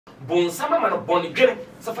Bonsama man boni dwene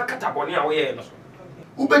se fa kata boni a wo ye no so.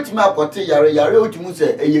 Ubetima akote yare otimu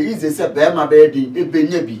se eye ize se be ma be di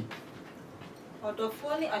ebenya bi.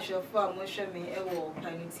 Odofo ni ashofo a mo hwe me ewo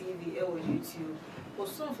Tiny TV ewo YouTube.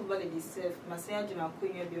 Osun for body self masan adwuma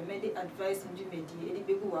konwa bi o me dey advice ndwumedi edi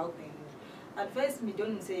begu wa kwan. Advice me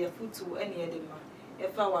don't say your foot to any other man.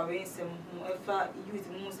 If I were in some, if I use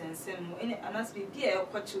moves and some, and ask me, dear,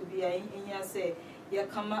 what to be in your say, your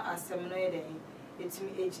comma as some no day. It's me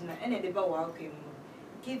age and a deba walking.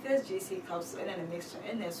 Give us JC cups and a mixture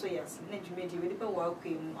and a soyas, and you made you with the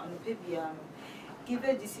walking on the papiano. Give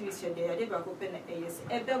us this series your day, I never open a yes,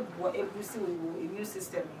 ever what a bruised immune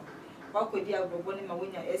system. Walk with the above my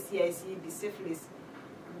winner, SCIC, be syphilis,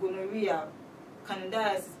 gonorrhea.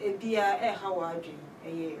 Candice, a beer, a howard,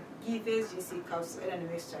 a give us GC cups and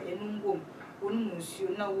a mixture, a numb, monsieur,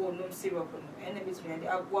 no woman syrup, and a between the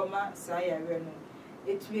Aguama, Saya Reno.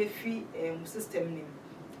 It may free system name.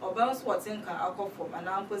 Or bounce what's in alcohol from an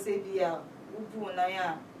ample say beer, Ubu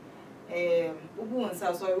Naya, Ubu and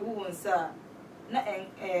Sa, sorry, Ubu and Sa, not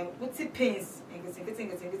what's it pains and getting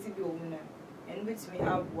a woman, and which me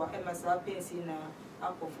Abua, and myself pains in a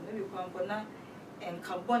apple from every company. And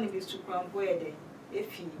company is to crown boy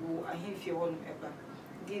if you are him if you want ever.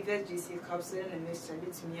 Give us GC capsule and a mixture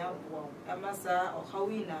with me out wow, a massa or how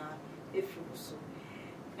we now if you so.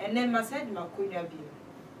 And then my side Macunia be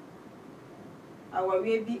our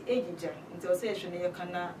way be aged until session a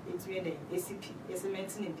cana it's made a ACP, a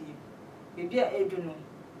cementing be. Baby, I don't know.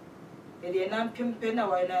 A non pimpen a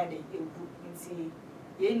while night, you book and see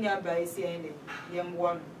ye nearby saying young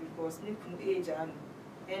one because Nippon age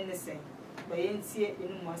and the same. By NC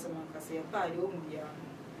in once a month, I say a bad own dear.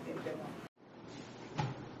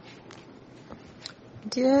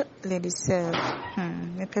 Dear Lady Sir,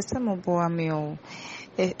 a person of Boamio.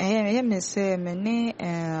 I am say, many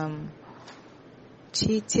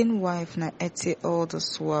cheating wife na eti all the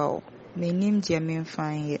swell. Me name Jamin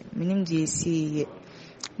fine, me name JC.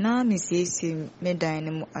 Now, Miss AC, me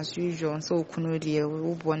dine as usual, so kuno dear,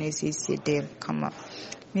 who born is AC there, come up.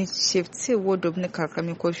 Me shift wardrobe ne kakra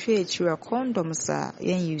me kohwe echiwa condoms a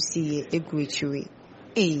yen you see egu echiwe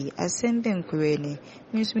asem benkure ni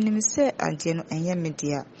me so nim se ade no enye me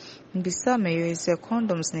dia mbisa me yo se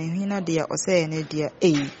condoms na hina dia o se ne dia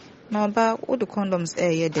na ba wo de condoms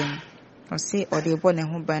ye dem o se o de bo ne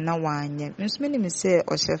ho ban na wanye me so nim se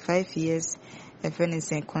o she 5 years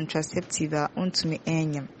efense contraceptive a ontumi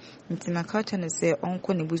enyam ntima culture ne se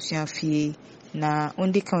onko ne busua fie na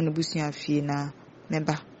ondi ka ne busua fie na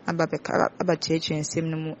member aba cheche nsem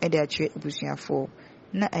no mu e de atwe ebusuafo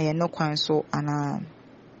na eye no kwan so ana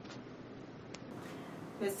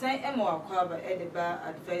the say emo akwa ba e de ba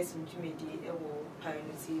advice ntwemedi e wo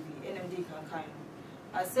Pioneer TV NMD kan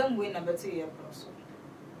asem we na beto ye proso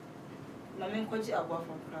na men kwaji agwa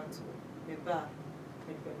from Prato me ba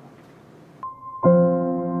me be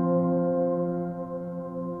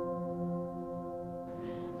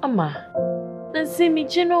ama Nancy mi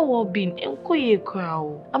general well-being enkoye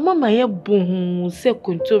kwao. Amama ye bohu se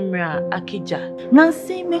kontomra akija.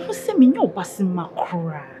 Nancy me hu se me nyo basi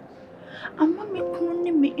makura. Ama me kunu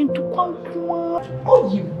ni me into kwankwa.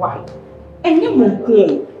 Oyiwa. Enye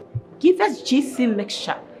mo give us GC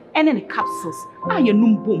mixture and the capsules. Aye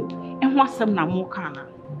num bom. En ho asem na mo kana.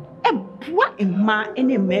 E boa emma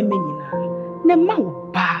ene meme nyina. Ne ma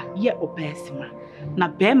wo ba ye obesima. Na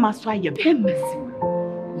be ma so aye be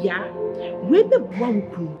masima. Ya we be boa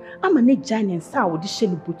wukunu ama ne giant sa wo de hye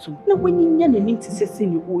ne botum na wanyinya nanim te sese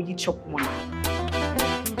ne oyi chokwa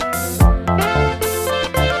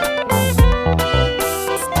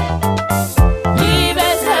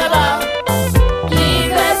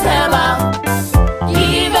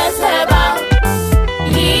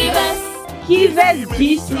Give us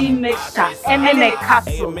GC mixture and then a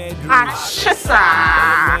capsule. Achesa.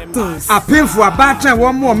 A painful battle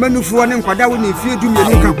one more menufu and kwada we ni fie du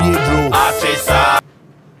mienu ka biedro. Achesa.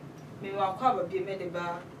 Me wa kwa ba bi me de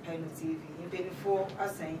ba Pioneer TV. Impedifo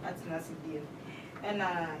asan atenase biem.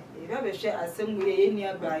 Na e ba be hwe asem we ye ni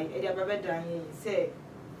abai e de ba be dan ye se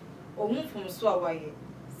ohunfum so awaye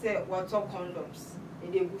se wato condoms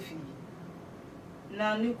e de gufi.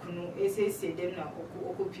 Na nikunu esese dem na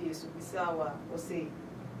okopie so bisawa o say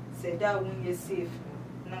da won ye safe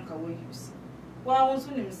na ka we use wa won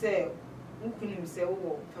so nim say ukunim say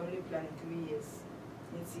wo family plan 3 years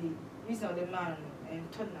nti reason the man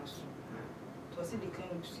and turn na so to see the kind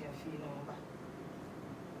of fi no ba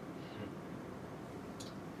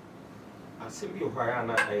asem bi ohwa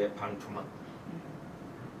na aye pantuma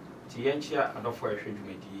ti yenchia adofo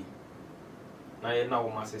ehwedwumedi na ye na wo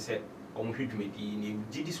masese omhwedwumedi ni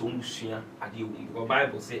gidi so musua ade wo because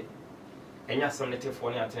Bible say enya asɛmnete fo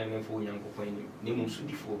ne atɛn fo nyankopɔn anim ne mu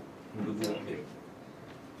sudifo no be won be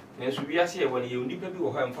nenso wiase e woni ye onipa bi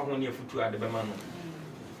wo ha mfa ho ne afutu ade bema no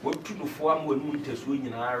wotu no fo am wonu ntasuo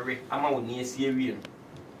nyina awe ama wo ne asie wie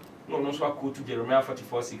no no so akotu Jeremiah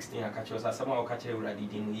 44:16 aka kyerɛ asɛm a wo ka kyerɛ Awurade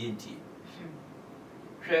din no yentie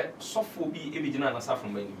hwɛ sɔfo bi ebigina na safo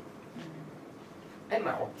mani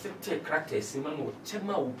ena o tete character sima no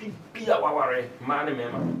chema obi bia waware ma ne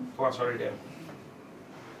mema for sorry them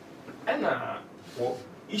ena o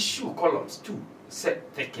issue columns too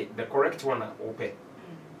set take it the correct one open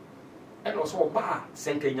ena also ba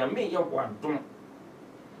senka nyame ye wadom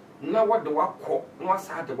na wode wakɔ no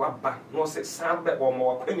asa de waba no se sambe o ma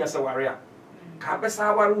wakwanya se ware a ka be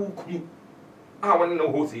sa ware ukunu a won no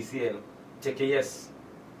ho sisi no take yes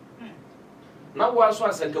na wa so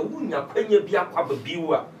asanka wunya kwanya bi akwaba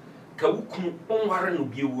biwa ka wukunu onware no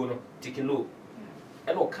biwo no take no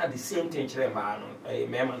e no ka the same thing kire ma no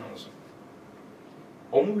mema no so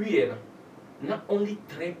omu wie na only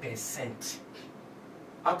 3%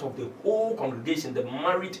 out of the whole congregation the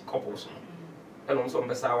married couples and also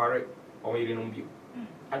mbesa ware o yire no bio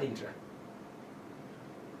adintra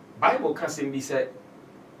Bible can say be say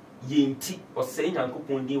yenti o say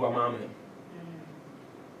nyankopon din wa maame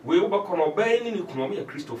we ubako no bay ni kunu me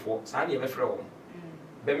Christopher sa na e be frɛ wo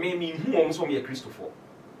be me hu wo so me Christopher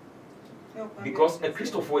because a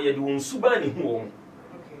Christopher ye de won suba ni hu wo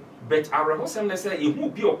but our hosem na say e hu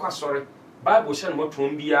bi okasore Bible shan mo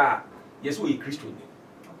ton bia yes we Christo ni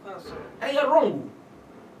okasore e wrong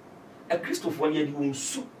a Christopher ye de won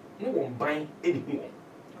su no won ban eni hu wo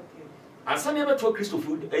asa na be to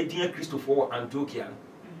Christopher e din Christopher Antiochia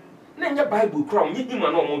na nya Bible kra mo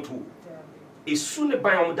hima na o mo to esu ne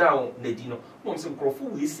ban om down na di no mo se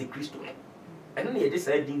nkrofo we se Christo no ene na ye de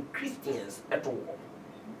say din Christians eto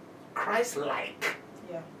Christ like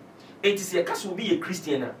yeah it is a case will be a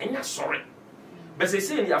Christian and ya sorry but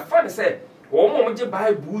say ya fa say wo mo je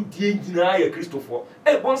Bible die nyina ya Christopher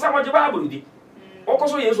bon sa mo je Bible di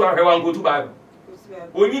okoso Yesu ahwe wan go to Bible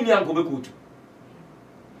onyi ni anko be ko tu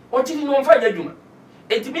o ti ni no mfa nya dwuma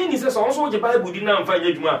etimi ni say so so je Bible di na mfa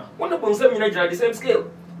nya dwuma wona bon sa nyina gina the same scale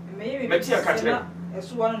Meti akatire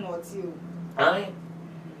esu wanu no oti o ai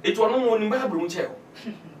etu onu mo ni Bible mu che o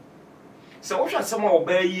se wo hwa sama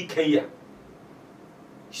oba yi kan ya you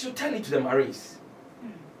should tell it to the marines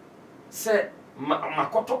say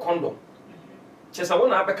makoto condom che sa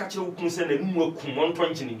wona abeka kire wo kun se na nu akum wonto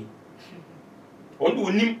nkyene ni ondo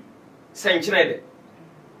onim se nkyene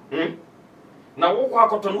de na wo kwa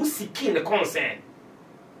akoto no siki ne concern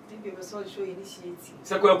dibe be so show initiate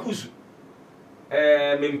se kwa kusu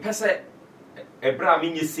me mpese ebra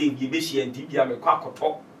me nye save ye be hia ndi bia me kwa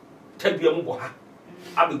akoto tadua mu bo ha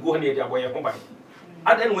abego na ye de aboye ho ban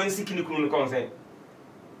adan wan siki ni kunu no concern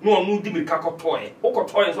no onu di mirika kotoe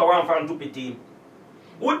okotoe so wan fa nto petim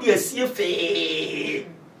odi asie fe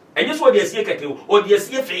enye so odi asie keke odi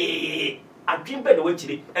asie fe adwembe na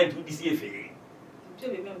wachire enti odi asie fe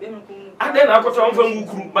adan na akoto wan fa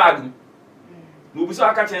ngukuru bag no bi so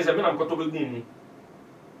aka chen se me na akoto begun mu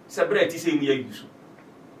se bre ti se mu ya yusu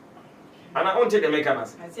ana onte de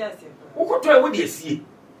mekanas asiase okotoe odi asie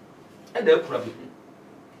e da akura be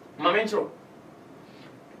mamenchro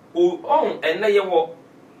o on enne ye wo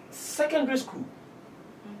secondary school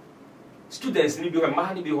students ni bi ho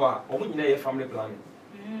ma ni bi ho a omo nyina ye family planning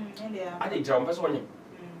ade jam person onye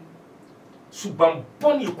subam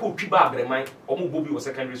boni ko twi ba abreman omo bobi wo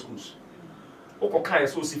secondary schools okokan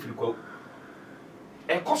so sifiri kwa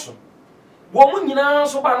e koso wo mo nyina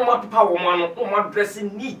so ba no mapepa wo mo ano wo ma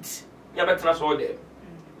dressing neat ya betena so there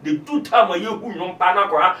the two time ye hu nwom pa na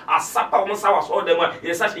kwa asapa wo sa wa so there ma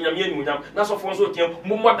ye sa hye nyame animunyam na so fon so tiam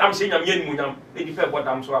mo modam hye nyame animunyam e di pe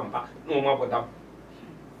bodam so ampa no mo bodam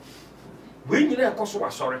we nyina e koso wa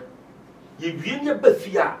sore ye wie nya ba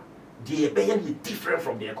fi a de e be ye different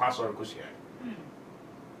from the kwa sore kosia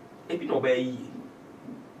e bi no ba yi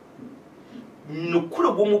no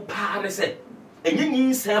kuro bo mo pa ne se enye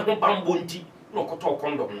nyinsa ho bambo nti no koto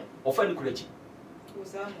condom no ofa ni kurachi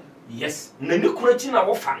yes na ni kurachi na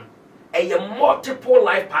wo fa eye multiple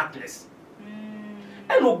life partners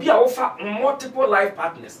and obi a wo fa multiple life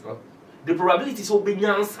partners no the probability so be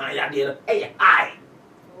nyansa ya de no eye high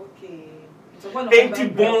okay enti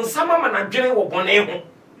bon sama mana dwene wo bone ho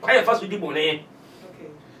kwa ye fa so di bone okay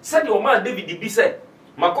said o ma David bi se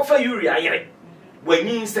makofa uria yere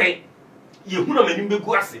wanyin sen ye huna manim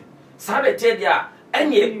begu ase sa be te dia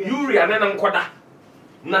enye uria na nkoda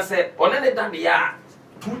na se onene dade ya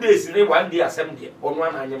 2 days ni 1 day asem de onu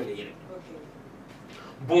ana anyem ne yere okay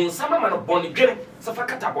bon sama mana bone dwene sa fa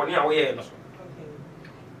kata bone a wo ye no so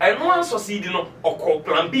okay eno anso seed no okọ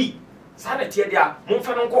plan B Sana tie dia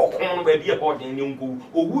momfa no nko okon no ba bi e ho den ne nko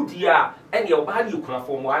owudi a ene oba ne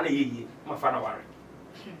kunafo mo ana yeyi mafa na ware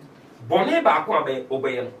bone ba ko abe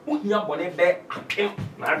obeye no ohia bone be apem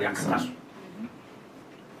na ade akasa so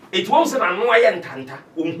it won't say na no aye ntanta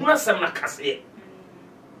ohun asem na kase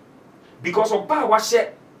because oba wa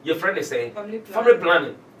hye your friend is saying family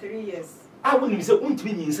planning 3 years I wouldn't say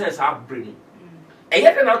untimi nyinsa sa abreni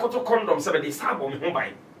eye de na akoto condom se be de sa bo me ho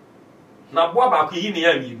ban na boa ba ko yi ne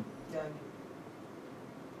ya mi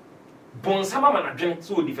bon sama man adwen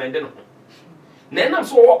so defend no na nam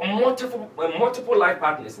so multiple life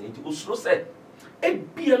partners ni to usro say e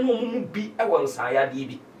bia no mu bi e won sa ya de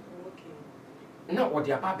bi na wo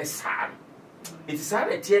de aba be sa it is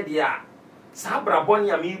sad tie de a sa bra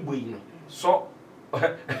boni am igbo yi no so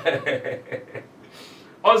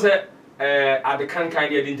oze ade kan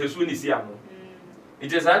de ntesu ni si amo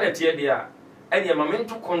it is sad tie de a ene ma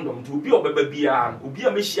mento condom to obi obeba bia obi a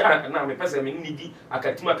mehia na me pese me nidi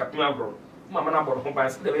akatima abro mama na bodo ho ban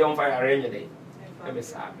se de be on fire arrange dey e be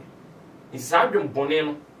sabe isadwem bone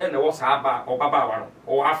no ene wo saaba obaba wa no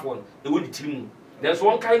o afo no e wodi tirimu den so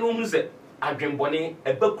on kai no hu se adwem bone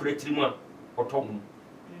e ba kura tirimu a otomu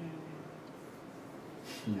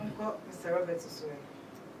nko Mr. Robert so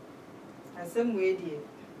asem we die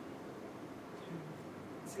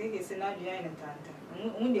sige se na dua ina tanta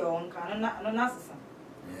unde on kan na sesa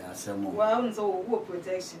yeah asem wa un so wo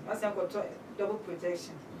protection asem ko double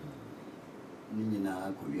protection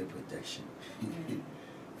Nina career protection.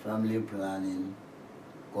 Family planning,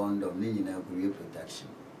 condom, Nina career protection.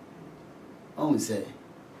 On say,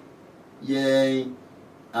 yea,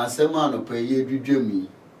 as a man of pay you dream me.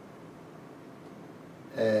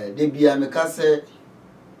 They be a mecase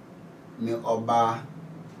me oba,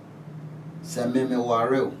 send me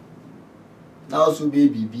warrel. Now, so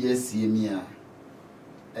baby, BSC me,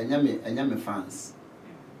 and yammy fans.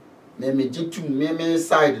 Me jitu me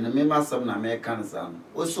side na me masam na me kansa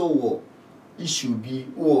also wo issue bi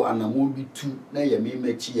wo anamo bi tu na ye me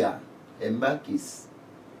machi a embakis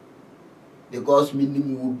because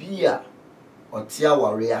minimum wo bi a otia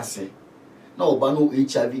ware ase na oba no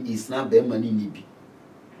HIV is na be mani ni bi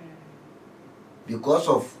because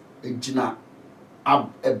of ejina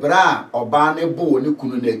ebra oba ne bo ne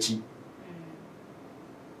kunu na chi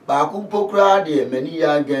ba ku pokra de mani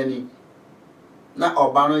ya gani na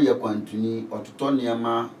obano ye kwantuni ototo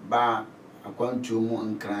niama ba akwantu mu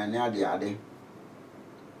nkran ne ade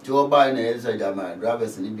ti oba na yesa jama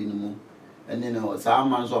drivers ni binimu ene no sa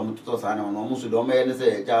man so ototo sa na no musu do me ne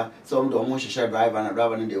se ja so do mu hihye driver na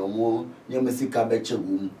driver ne de omo nyama sika be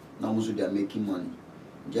chegum na musu de making money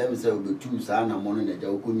jam se obetu sa na mo ne ja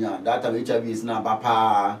okunya data HIV is na ba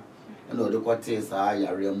pa ene o de kwate sa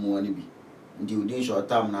yare mu ani bi ndi udi short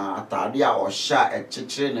term na atade a ohya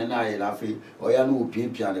echekere ne na yelafi oya no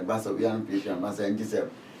opiapia ne basa oya no piapia basa nti se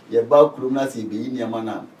ye ba krum na se be yi ne ma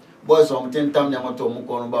na boys on tentam ne moto mu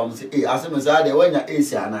ko no ba mu se asem sa de wanya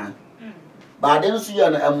esi ana ba de nso ya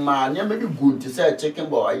na ma ne me di gunti se chicken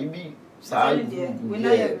boy ayi bi sa we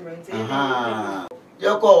na ye aha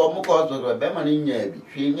ye ko wo mu ko so be ma ne nya bi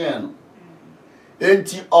hwe nya no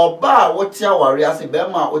enti oba wo tia ware ase be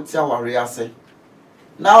ma wo tia ware ase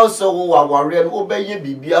now so wo waware no obeye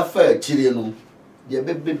bibia fa akire no de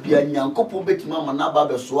bebebia nyankopo betima ma na ba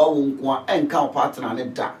be so awo nko a enka partner ne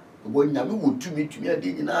da wo nyame wo tumi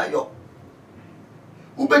ade nyina ayo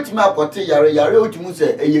wo betima akote yare otimu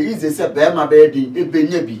se eye ize se be ma be di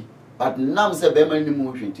ebenya bi but nam se be ma ni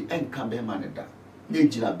mu hwenti enka be ma ne da ne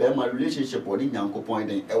gina be ma relationship wo ni nyankopo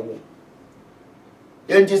den ewo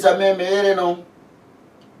enti sa me ere no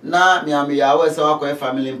na mi am ya we se wa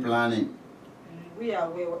family planning. We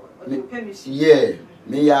are aware of permission. Yeah,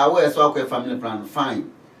 me ya aware so akwa family plan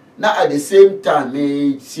fine. Now at the same time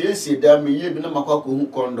me see that me ye bi na makwa ko hu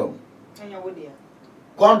condom. Anya wo dia.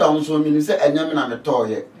 Condom so me say enya me na me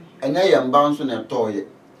toye. Enya ye mba so na toye.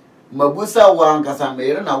 Mabusa wa nkasa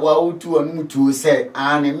me na wa otu anu tu say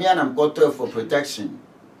an me na mkoto for protection.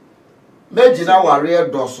 Me gina ware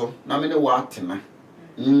doso na me ne wa atena.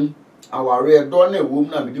 Aware do na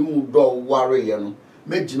ewum na me di hu do ware ye no.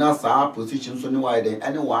 Mejina sa position so ni wide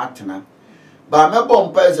ene wa atena ba me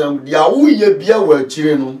bom person dia wo ye bia wa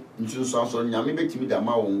akire no ntu so nyame betimi da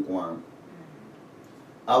ma wo nko a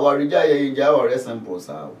awarija ye ja wa simple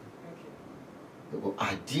sa o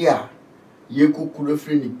adia ye kukuru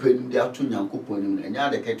firi ni penu dia to nyankopon ni enya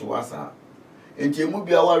de keto wasa enti mu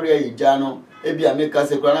bia ware ye ja no e bia meka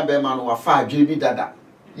se kra na be ma no wa fa adwire bi dada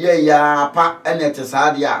ye ya pa ene te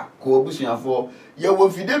sa dia ko obusuafo ye wo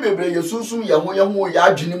fide bebre ye sunsun ye ho ya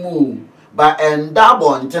adwene mu ba enda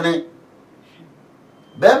bo ntene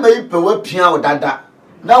be ma ipe wa pia o dada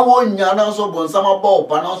na wonya na so bon sama ba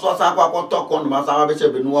opa na so asa akwa to condom asa ba be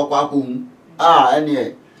che be no akwa ko hu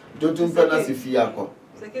ene totum pe na sifi akọ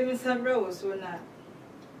so kemi sabra wo so na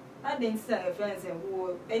adensa friends and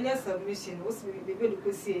wo any submission was be be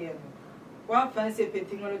ko see ya one fancy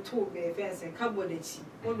petting on two be fence and cupboard echi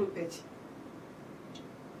wo do pechi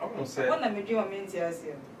I say what na me do am enti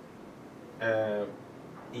ase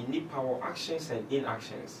in need power actions and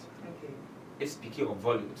inactions. okay It's speaking of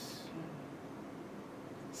volumes.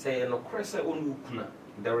 Say no cresa on kuna.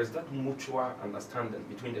 There is that mutual understanding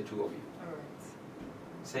between the two of you. all right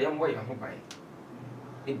Say I'm way I'm by.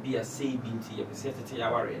 It be a say binti ya pese tete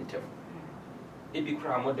ya ware entem. It be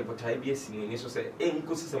cry more depota be a sinu ni so say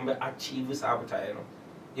enko system be achieve sabotage no.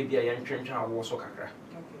 It be a yan twentwa wo so kakra.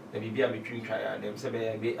 okay Na bibia me twentwa ya dem say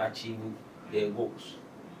be achieve their goals.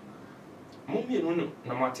 Mummy no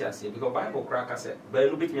na mate ase because Bible cry ka say ba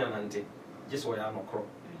no betimi anante just wo ya no kro.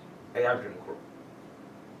 E ya dwen kro.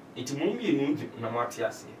 It mummy no na mate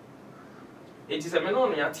ase. It is a me no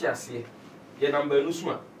no ya te ase. Ye number no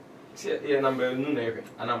suma. Say ye number no na ehwe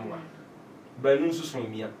anamwa. Ba no nso so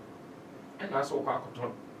mia. And I saw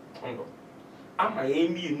Condo. Am I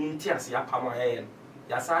aiming in Tias Yapama and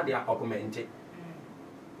Yasa de augmented?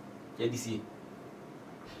 Yedisi.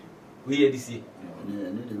 We yedisi.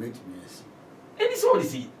 And it's all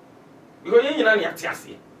this. Because you know,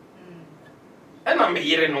 Yatiasi. And I'm a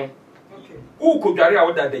year no. okay Who could carry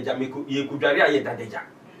out that the Jamaica? You could carry out that deja.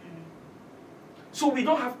 So we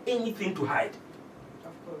don't have anything to hide.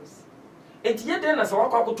 of course And yet, then, as I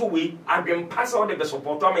walk out to way, I've been passed out the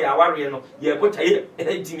support of my warrior. You put a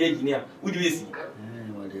engineer. Would you see?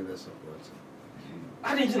 Whatever support.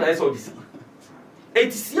 I didn't know I saw this.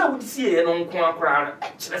 It's here would see an on crown.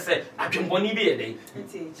 Actually, I said, I can bonny be a day.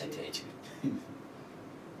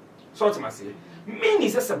 So, to myself, mean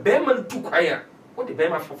is as a bearman too quiet. What the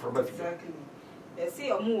bearman for exactly they say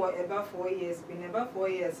more about 4 years been about 4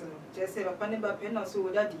 years just say papa never pen or so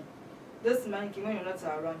daddy this man came when you're not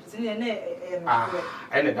around it's in and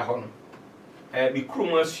at the home. Be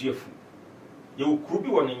crummas cheerful. You could be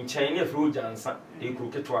one in China through Jansa, they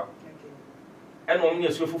could get what. And only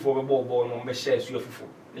a swift for a ball on the shares you for.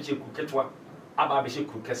 Let you cook it what about the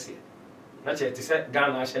cook cassia. Not yet to say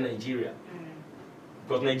Ghana and Nigeria.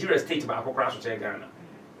 Because Nigeria state by Pocrash to Ghana.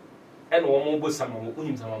 And one more some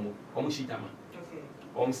whom some Omishitama.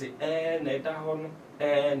 Say,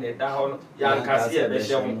 young Cassia,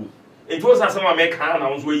 it was as some make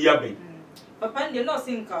hands with Yabbing. Papa did not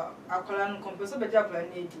think our colonel composer by Japan,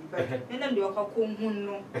 but and then the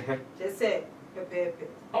Okakum, just say, Pepe.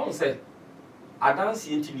 I say, I don't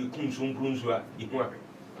see until you come soon, Brunswick, you want.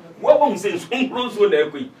 What won't say soon,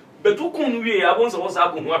 Brunswick, but who couldn't we? I once was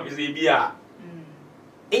up on what is a beer.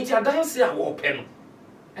 Ain't your dance here, war pen,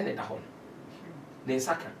 and at home. Then,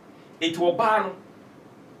 Saka, it will ban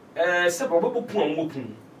several poor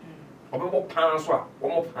whooping. Or pounds, one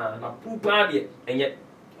more pound, a poor party, and yet.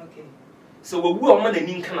 Okay. So we will man and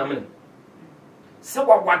in Canaman. So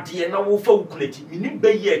what dear now folk meaning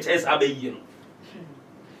bay yet as a bay.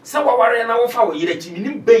 So what are now foul yet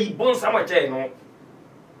meaning bay bones so much.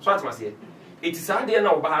 So I must say, it is our dear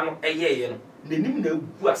now ban a year, the name no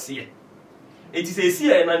was here. It is a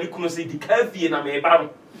seer and I couldn't say the coffee and I may bound.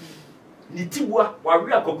 The Tibua, while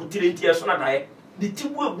we are cocktail tears on a diet, the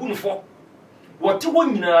Tibua boon for what you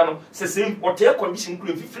want, says what air condition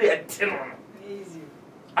could be free at 10 on.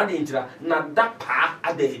 Adintra na that pa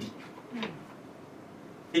adedi.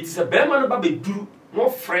 It is a bearman about be do no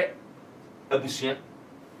fret abusia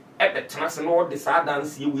at the trans and all the sad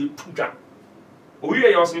dance you will to jam. We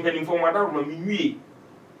are your simping for Madame Mimi.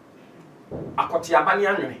 Akotia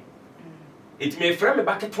Banyane. It may frame a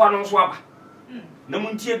bucket one on swab. No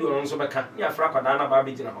muntia do on Sobaka, near Fracadana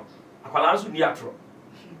Babijina. Aqualansu Niatro.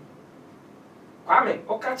 Kwame,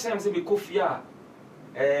 or catch them to be coffee.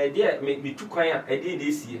 Dear, make me too quiet. I did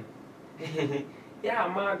this year. Yeah,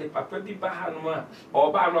 ma, the papa be bahanuma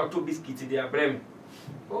or bar not two biscuits in their brem.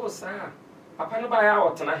 Oh, sir, papa no buy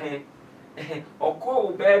out on a hand or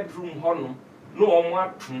call bedroom honor, no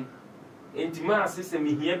more true. Into my system,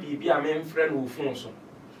 here be a man friend who phones.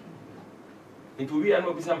 Into we are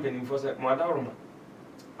not be something for Madame.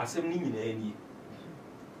 I said, Nini,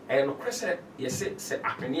 and Crescent, yes, said,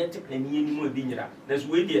 I can yet any more dinner. There's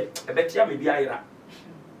way dear, I bet you may be Ira.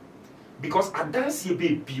 Because I dance here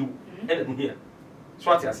be you and here.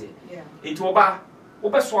 So what I say? It over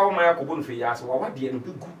swallow my alcohol for years or what dear no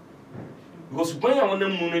be good. Because when I want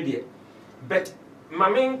them moon dear. But my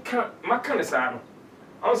main can't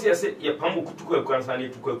I say, your pambo could go a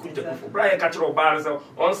concern to go for Brian catcher or bars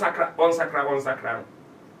on sacra.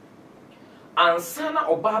 And Sana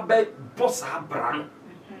or Barbe bossa bran.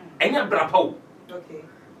 And your brapo. Okay.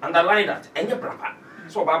 Underline that. Any brapa.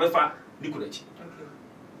 So Babefa, Nicolechi.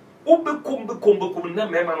 Okay. Ube na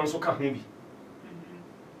mema no so ka ho bi.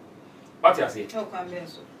 What you say? Oh, come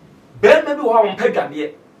so. Be maybe wo ha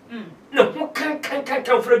mpagade. Na ho kan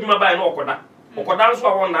fra djuma bai na okoda. Okoda nso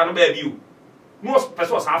a won na no ba bi o. No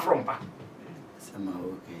person sa from pa. Sama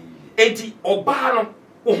okay. Enti oba no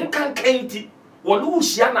wo ho kan ti wo no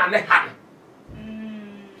hia na ne ha.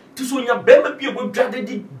 So nya bema bi ebo dwade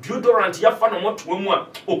di deodorant ya fa no moto mu a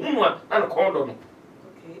ohunu a na kondo no.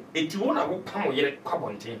 Okay. Eti wo na wo pam yere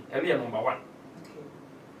kwabonten. Ene ye number 1. Okay.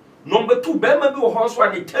 Number 2 bema bi wo ho so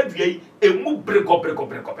a ne tadua emu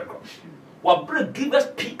breko. Wa break give us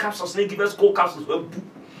P capsules, give us co capsules we bu.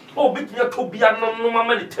 O bitinya to bia no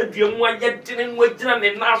mama ne tadua mu aye tene no agina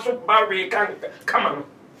ne na so bare kan kama no.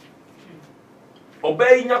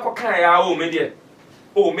 Obey nya kokan ya o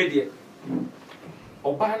me de.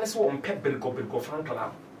 Oba na so on pebble go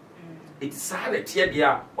frankla. It sale tie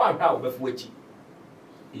dia wa hwa obafu achi.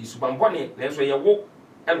 Isubambone na so ye wo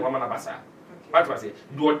en wa mana basa. What was it?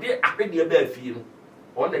 Do de akede ba afie no.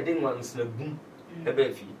 On the den ones na bum e ba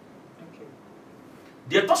afie. Okay.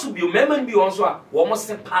 De to so bi o meman bi on so a wo mo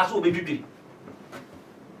se pass obedwidwi.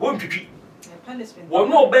 Wo ntwitwi. Wo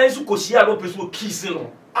no oba enso kosia no peso kiss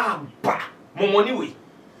no. Aba momoni we.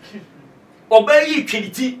 Oba yi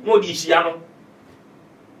twiniti no di hia no.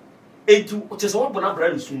 Etu otese wo bona bra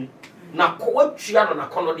nsu na ko watua no na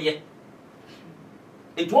kono de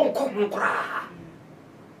etu on ko nkra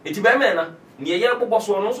eti be me na ne ye bobo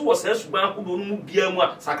so no so wo sa suban akodo no mu bia mu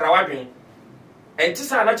a sakra wadwen enti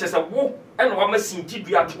sa na chese wo ena wa masinti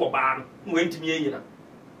dua to ba no wentimi yina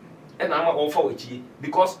ena ama wo fa wachi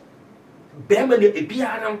because be me ne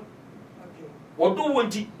ebia na wodo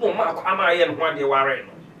wonti no ma akwa ama ye no ho ade ware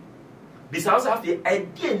no this house have the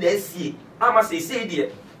idea na sie ama say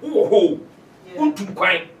de ho untu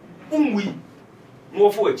kwan unwi no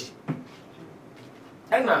fo achi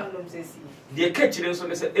ena de kechire nso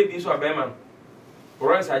ne se ebi so abema no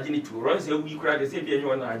oran sa agini tu oran sa wi kura de se bi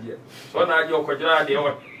enyo na age so na age okogira de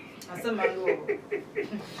o asema no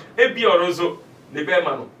ebi orozo ne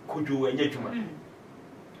bema no kodu anya dwuma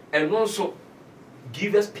eno nso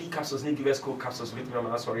give us P capsules ne give us co capsules with me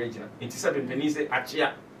na sorry agina enti se be peni se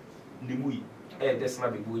achia ne mui desna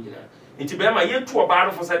be bu agina enti be ma yetu oba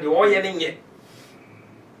no fo se de oye ne nye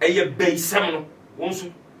eye beisam no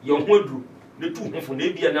wonsu ye ho aduru ne tu ho fo na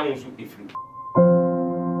bia na wonsu efiri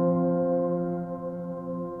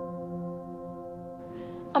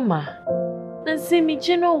ama nansi mi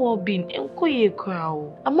general well-being enkoye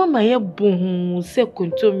kwao ama ma ye bohu se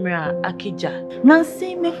kontomra akija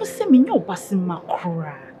nansi me ho se me nyo base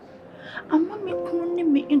makora ama me kunu ne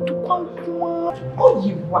me ntukwankwa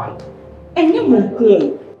oyiwa enye mo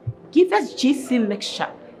ko give us zionfelix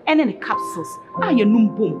and the capsules aye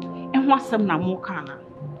numbom enho asem na mo kana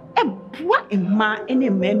ebua emma ene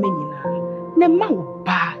meme nyina ne ma wo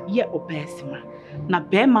ba ye obesima na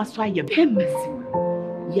be ma so aye be masima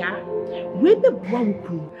ya we be bua wo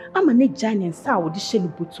kunu ama ne giant sa wo de hye ne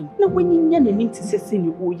botum na wanyinya ne nti sese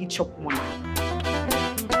ne oyi chekoma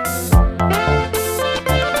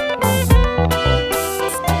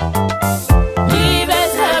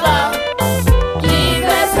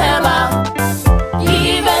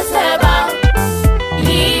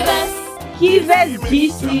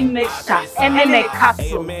GC mixture and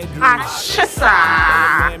capsule. Achisa.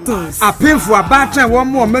 Apemfo abatra wo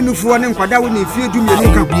mo manufo ne nkwada wo ne fie du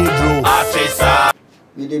mienu ka biedro. Achisa.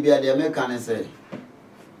 Mi de bia de meka ne se.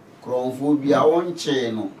 Kronfo bia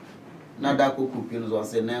wonche no. Na da kokupi no so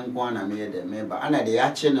se ne nkwa na me de me ba. Ana de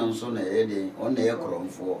ya che ne nso na ye de on na ye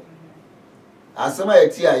kronfo. Asema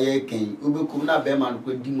eti aye ken ubekum na be man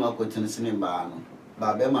ko di mu akotene sene ba no.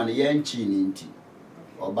 Ba be man ye nchi ni nti.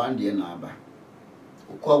 Obande na aba.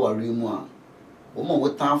 Kwa warimu a womo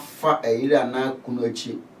wotafa ayira na kunu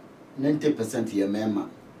achi 90% ye mema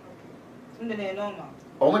ndene normal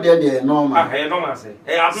omo de normal normal say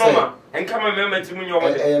abnormal enka ma mema ti munyo omo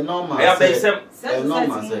de normal beisem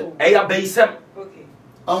normal say beisem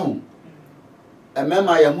okay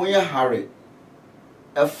mema ye ho ye hare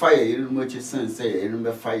efa ye yirum achi sense ye yirum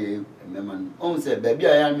be fa ye mema no say ba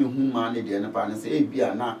bia ya me hu ma ne de ne pa ne say e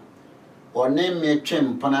bia na one me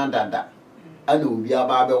twem pana dada ana obi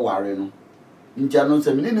aba be ware no ntia no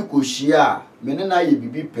se mene ne kohia mene na ye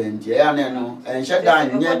bibi penti ya ne no enhye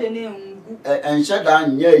da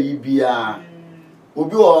nya yi bia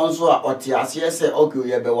obi wo nso a ote ase se okay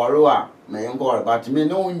ye be ware a me yenko ware but me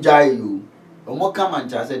no njai you omo kama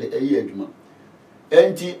ntia se de eyi adwuma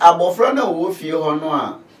enti abofra na wo fie ho no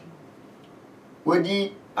a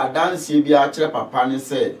wodi adanse bia kire papa ne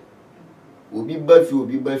se obi ba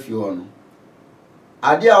fi ho no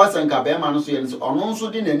ade a wasanka be ma no so ye no ono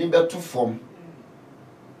nso di nani beto fom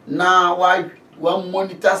na wa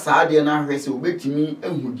monitor saade na hwese obetimi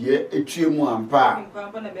ehudie etuemu ampa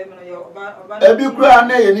ebi kura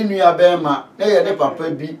na ye ni nua be ma na ye de papa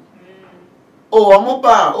bi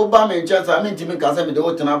oba me nchasa me ntimi kasa me de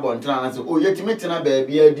wotena bontena na se yetimi tena ba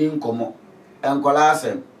bia di nkomo enkola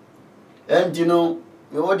asem entino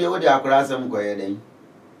me wode akora asem koye den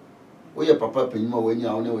woye papa penyima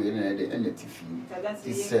wanya wo ne woye na de enatifi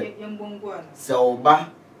se oba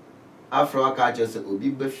afro aka che se obi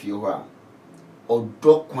ba fie ho a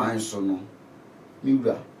odo kwan so no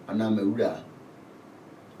miwura ana mawura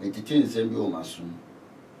etiti nsem bi o maso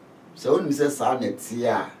se wonu se sa na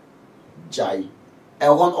tia jai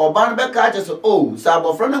ehon oban be ka che so sa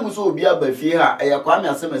abofra na guso obi aba fie ha kwa me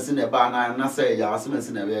asemasi na ba na se ya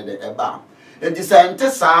asemasi na be de eba enti se ente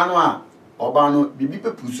sa no a oban no bibi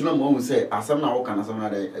pepusu na mo hu se asem na wo kana asem na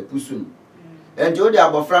de epusu enti odi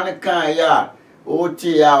abofra ne kan ya o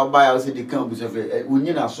ti ya oba ya se di kan buso fe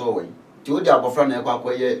onyi na so we ti odi abofra na ekwa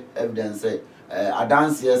akoye evidence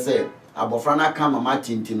adanse ye se abofra na kan mama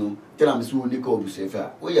tintino tell am se woni ka obuso fe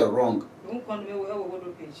a we wrong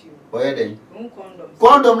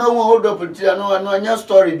condom no one hold up no anya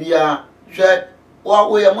story bia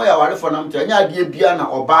hwe we mo ya ware for nam tia nya de bia na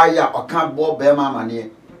oba ya oka bo be ma mane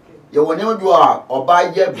ye woni bi a oba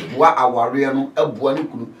ya bua aware no ebua ne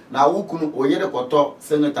kunu na wo kunu oyere koto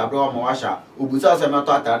senator bra ma washa obusa se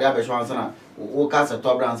meto atade abehwe ansa na wo ka se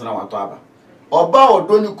to bra ansa na wato aba oba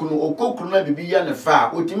odo ne kunu okokunu na bibi ya ne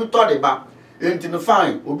fa otimi to de ba enti no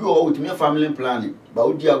fine obi o otimi family planning ba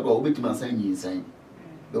odi agro obetimi ansan yin san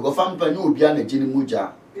because family obi a na gini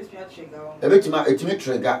muja ebetima etimi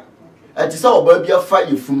trigger ati sa oba bia fa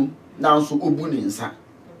yefunu na nso obu ne nsa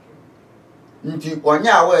nti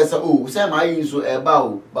onya awe sa se ma yin so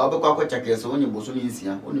eba ba obekwa akwacha so onye boso ne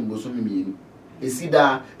nsia onye boso ne mienu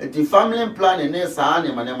esida enti family planning ne sa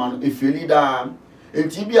ne manema no efeli da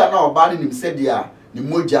enti bia na oba ne nimse dia ne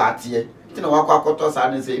moja atie tina wakwa akoto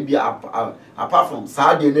sa ne se bia apart from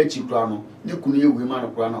sa de na chikura no ne kunu ye wi ma no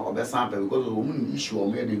kura na obesan pe because o mu issue o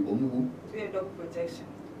me de o mu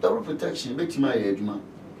double protection betima ye aduma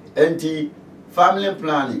enti family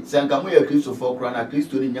planning senka mo ye Kristo for kura na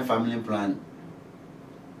Kristo ni nya family planning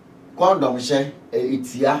condom she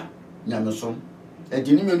etia nyamesom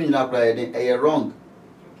enti ni menu nyina kura ye den e wrong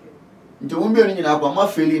nti wo mbionu nyina kwa ma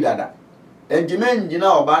feli dada enti men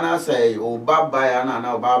nyina oba na say oba baya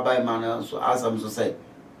na oba baya ma na so asam so say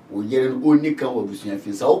o yere no oni kan obusuan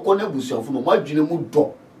fi sa wo na busuan fu no ma dwene mu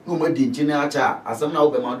do no ma di nchi na acha asam na wo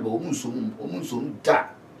be ma do o munsom da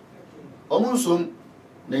o munsom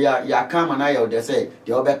na ya kama na ya o de say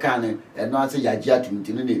de obe kan ne no ase ya gia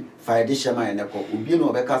tumtini ne fa de shema ene ko obi no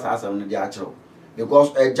obe ka sa asam no de achiro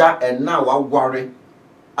because eja enna wa gware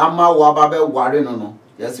ama wa ba be ware no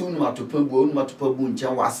yasi unu matopa bu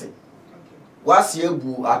nchen wase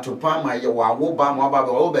ebu atopa ma ye wa wo ba ma ba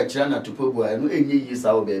wo be kire na topa bu anu enye yi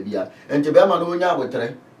sa wo ba bia ente be ma no onya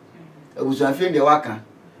abotre ebusuafie de waka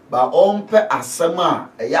ba ompe asema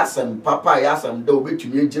yasem papa yasem da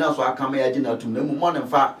obetumi agina so aka ma ya gina tum na mu mo ne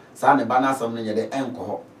fa sa ne ba na asem ne ye de enko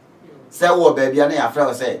ho se wo ba bia na ya fra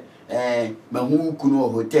wo se mahu kunu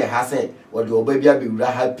hotel ha se wo de oba bia be wura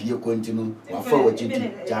ha pie kontinu wa fa wo chitu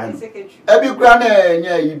jan ebi kura na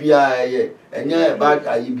nya yi bia ye enya ba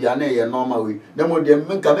yi bia na ye normal we na mo de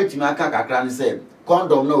menka betimi aka kakra ne se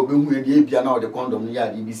condom na obehu e de bia na wo de condom ne ya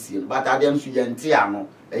de bi sie but adem so ye nte ano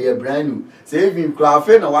e brand new say even kura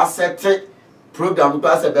fe na wa set program to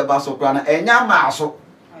ase be ba so kura na enya ma so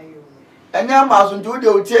enya ma so nti wo de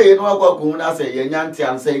otie ye no akwa ko na say ye nya nte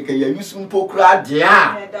an say ke ye yusu mpo kura de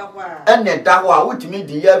a ene da ho a wotimi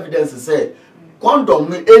di evidence say condom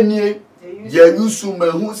no enie ye yusu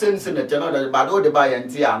mahu sense na tena da ba do de ba ye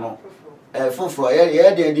nte ano foforo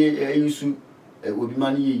ye de yusu obi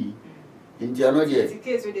man yi nti ano de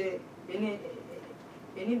case we de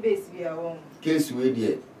any base bi a won case we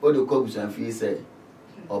de o de ko busan fi say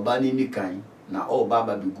oba ni nikan na oba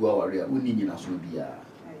ba bigu aware a uni nyina so bia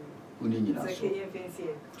uni nyina so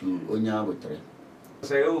tu onya abotre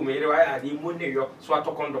say o me re ya di mo ne yo so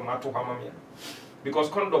ato condom ato ha mamia because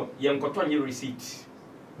condom ye nkoto nye receipt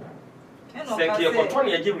say ke nkoto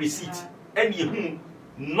nye give receipt and ye hu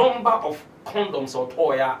number of condoms or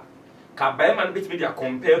toya ka ba man bit media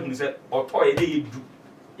compare hu say or toya dey edu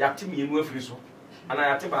ya tim ye nu afiri so ana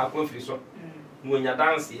ya tim ba akon afiri so no nya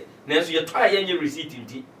dance na so ye toya ye nye receipt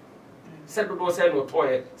ndi say do say no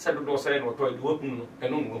toya say do say no toya do hu no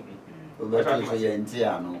eno mo hu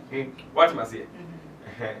what must say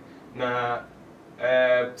na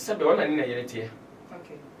sabe wana ni na yere tie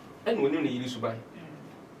okay en woni na yiri suban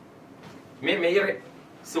me yere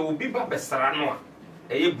se obi ba besara no a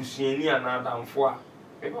eye busuani anadamfo a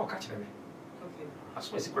ebe o ka kire me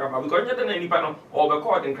aso esi kura ma because nyɛ na nipa no o be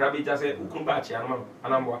call den krabe ja say ukun ba chi anama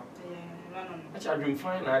anamboa acha dwem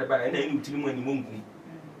fine na ba na ni utiri mu ani mo nkum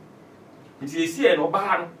nti esi e no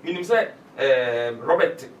ba no minim say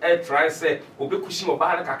Robert try say obekushi mo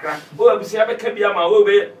ba na kakra o abusia be ka bia ma o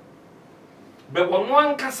be wono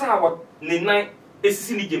ankasa a ne nan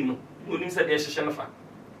esisi ni gem no onim say de hyehye no fa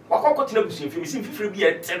wakoko tena busuan fi misim fifire bi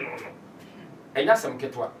ete no enya sem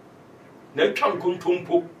ketwa na atwa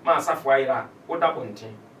nkontompo ma asafo ayira woda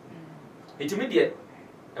bonten etimi de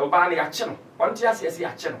e oba na ya che no wonte ase ase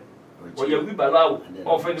ya che no o ya wi balawo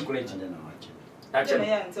o fa ni kunachi ya che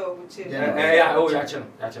ya o ya che no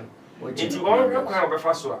enti on hwe kwa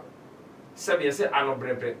obefa so a sebe ye se ano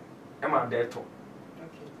brebre e ma de to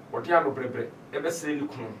odi ano brebre e be se ni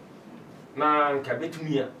kunu na nka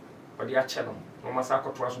betumi a odi ya che no no masa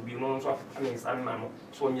akoto aso bi no nso afa san na no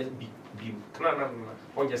so onye bi kana na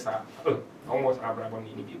onye sa almost abrabo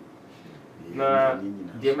ni bi na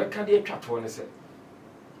de meka de atwato ne se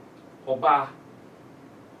oba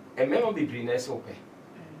emema bibiri na se ope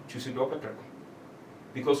chusu do pepe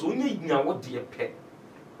because onye nya wo de pe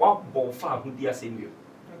wa bo fa hu dia se nwe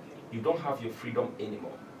you don't have your freedom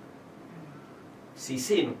anymore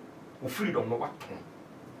say no o freedom no waton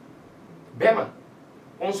bema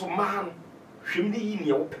onso man hwemde yi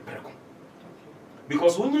ne wo pepe ko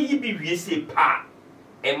because onye yi bi wie se pa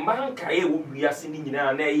e man kae wo wiase ni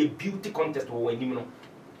nyina na e beauty contest wo anim no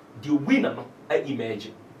the winner no a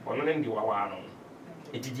imagine ono ne ndi wa no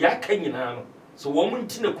etidi aka nyina no so wo mun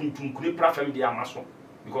tina kuntunkuni prafam de amaso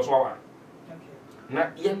because wa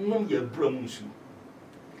na ye nom ye bramu nsu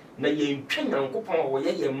na ye ntwa nyankopon wo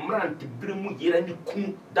ye mrante bramu yera ni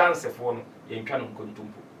kun dance fo no ye ntwa no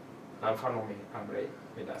kuntumpo na fa no me abre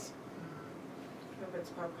me das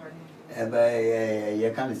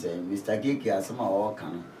you can say Mr. Kiki asoma o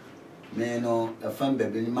kan me no afan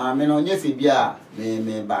bebe ni ma me no nyese bia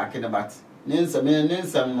me back in the bat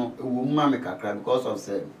nensa no wo ma me kakra because of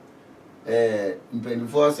say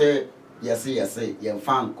mpenifo say yes ye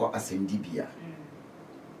fan ko asendi bia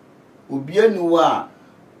obia nu wa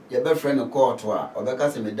ye be friend court a obeka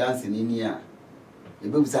se me dance ni ni a ye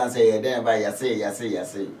be busan say ye den ba yes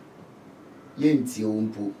ye nti o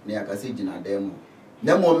mpo na yakase gina dem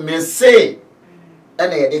na mo mese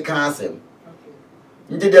ena ye de kan asem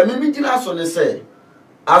ndi de mimi gina so ne se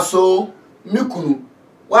aso mikunu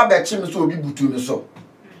wa be chim so obi butu ne so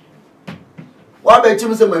wa be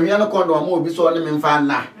chim se mahia no kondo ma obi so ne memfa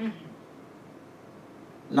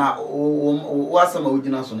na wa sama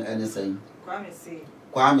ugina so ne ene sai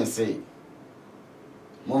kwa me se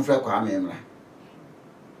mo mfra kwa me mra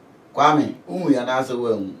kwa me umu ya na so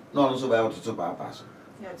wa mu no no so ba ototo papa so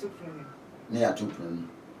ya tuprum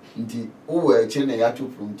nti wo e che ne ya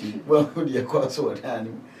tuprum nti wo de ko so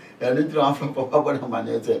wadani ya ne tro afa papa bona ma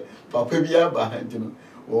ne te papa bi aba nti no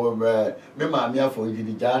o me ma mi afo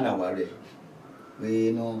jidi jana ware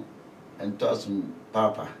we no entos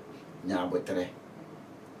papa nya abotre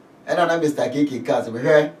ena na Mr. Kiki cast we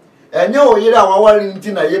he enye oyire awawari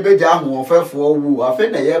nti na ye beja ahofefo wu afi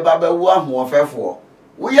na ye ba ba wu ahofefo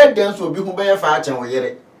wo ye den so obi hu be ye fa achen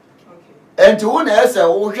oyire enti wo na ese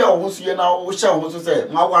wo hwe wo suye na wo hye wo so se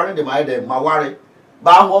ma ware de ma de ma ware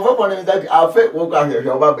ba ahofefo na Mr. afi wo kwa hwe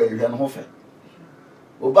oba ba hwe no ho fe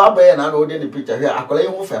oba ba ye na no de ni picture hwe akola ye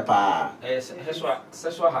ho fe pa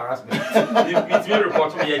sexual harassment it will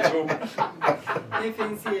report me at home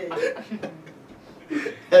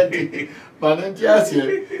manenti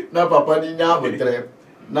asie na papa ni nya abotre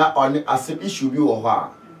na oni asem issue bi wo ho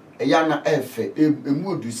a eya na efe emu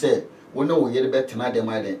odu se wo na wo yere betena de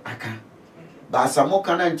ma de aka ba asamo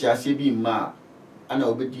kana nti asie bi ma ana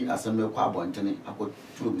obedi asem le kwa abontene akotu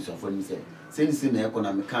obusafo ni se sensi na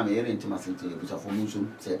economic ka me yere ntima sente obusafo mu so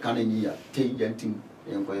se kana nyi ya te yantim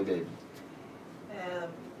enko ye baby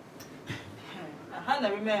aha na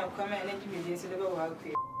me kwa me na gimi de se le ba wa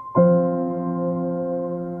akwe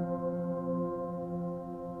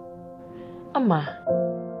Ama,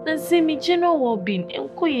 nansi mi jeno wo bin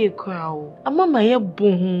enko ye kwao. Ama ma ye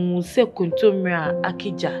bohu se kontomra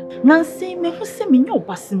akija. Nansi me hu se me nyo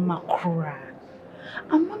basi makura.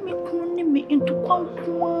 Ama me kunu ni me into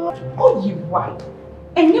kwankwa. Oyiwa.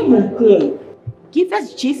 Enye mo ko. Give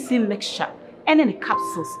us JC lecture and the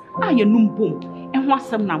capsules. Aye num bom. Enho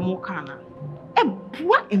asem na mo kana.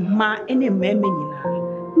 Ebua emma ene meme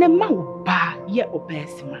nyina. Ne ma wo ba ye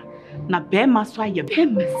obesima. Na be ma so aye be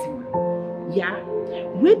masima. Ya,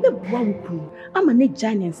 we be bua wukunu ama ne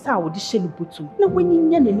jane nsa wo de hye ne botum na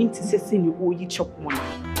wanyinya nanim ti sese ne oyi chokmona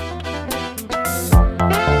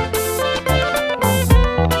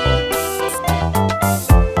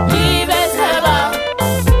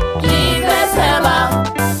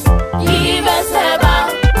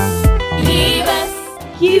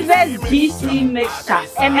mixture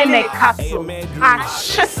ene castle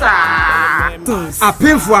achesa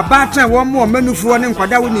apemfo abata wo mo manufuo ne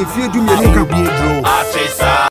nkwada wo ne fie du mienu ka